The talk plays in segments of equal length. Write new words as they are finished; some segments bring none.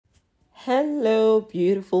Hello,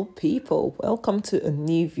 beautiful people. Welcome to a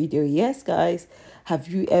new video. Yes, guys, have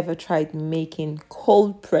you ever tried making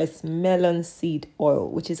cold pressed melon seed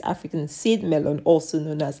oil, which is African seed melon, also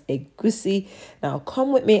known as Egusi? Now,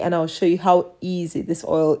 come with me and I'll show you how easy this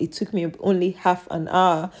oil. It took me only half an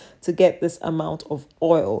hour to get this amount of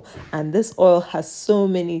oil, and this oil has so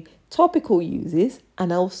many topical uses,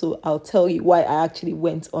 and also I'll tell you why I actually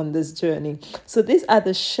went on this journey. So these are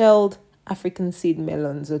the shelled African seed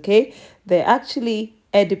melons, okay? They're actually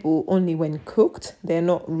edible only when cooked. They're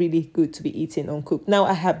not really good to be eaten uncooked. Now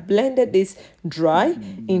I have blended this dry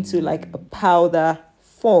into like a powder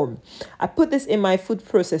form. I put this in my food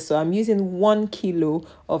processor. I'm using 1 kilo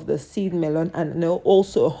of the seed melon and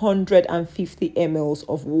also 150 ml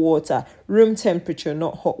of water, room temperature,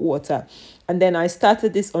 not hot water. And then I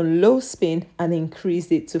started this on low spin and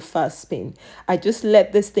increased it to fast spin. I just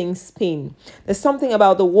let this thing spin. There's something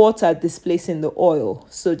about the water displacing the oil,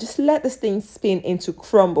 so just let this thing spin into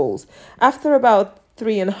crumbles. After about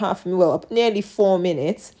 3.5, well, nearly 4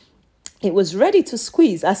 minutes, it was ready to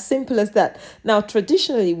squeeze. As simple as that. Now,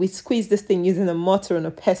 traditionally, we squeeze this thing using a mortar and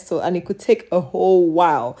a pestle, and it could take a whole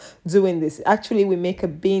while doing this. Actually, we make a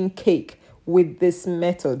bean cake with this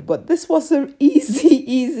method, but this was an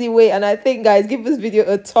easy way, and I think, guys, give this video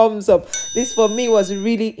a thumbs up. This for me was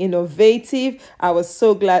really innovative. I was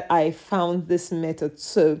so glad I found this method.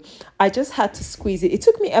 So I just had to squeeze it. It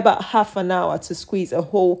took me about half an hour to squeeze a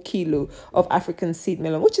whole kilo of African seed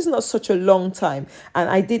melon, which is not such a long time, and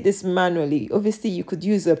I did this manually. Obviously, you could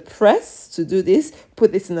use a press to do this,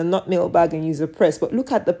 put this in a nut meal bag and use a press, but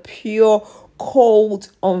look at the pure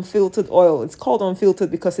cold unfiltered oil. It's called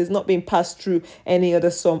unfiltered because it's not being passed through any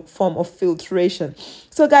other form of filtration.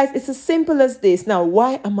 So guys, it's as simple as this. Now,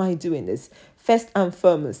 why am I doing this? First and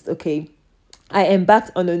foremost, okay, I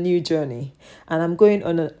embarked on a new journey and I'm going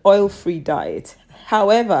on an oil-free diet.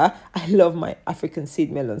 However, I love my African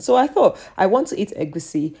seed melon, so I thought, I want to eat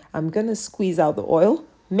egusi. I'm gonna squeeze out the oil,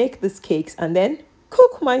 make these cakes, and then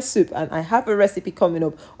cook my soup. And I have a recipe coming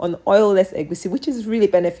up on oilless egusi, which is really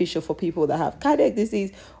beneficial for people that have cardiac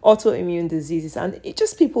disease, autoimmune diseases, and it's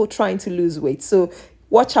just people trying to lose weight. So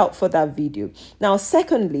watch out for that video. Now,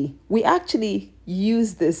 secondly, we actually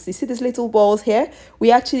use this. You see these little balls here?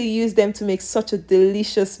 We actually use them to make such a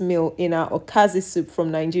delicious meal in our okazi soup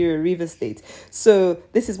from Nigeria, River State. So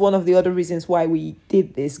this is one of the other reasons why we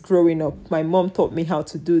did this growing up. My mom taught me how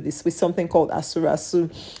to do this with something called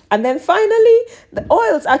asurasu. And then finally, the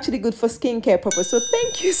oil is actually good for skincare purpose. So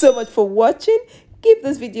thank you so much for watching. Give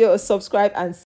this video a subscribe and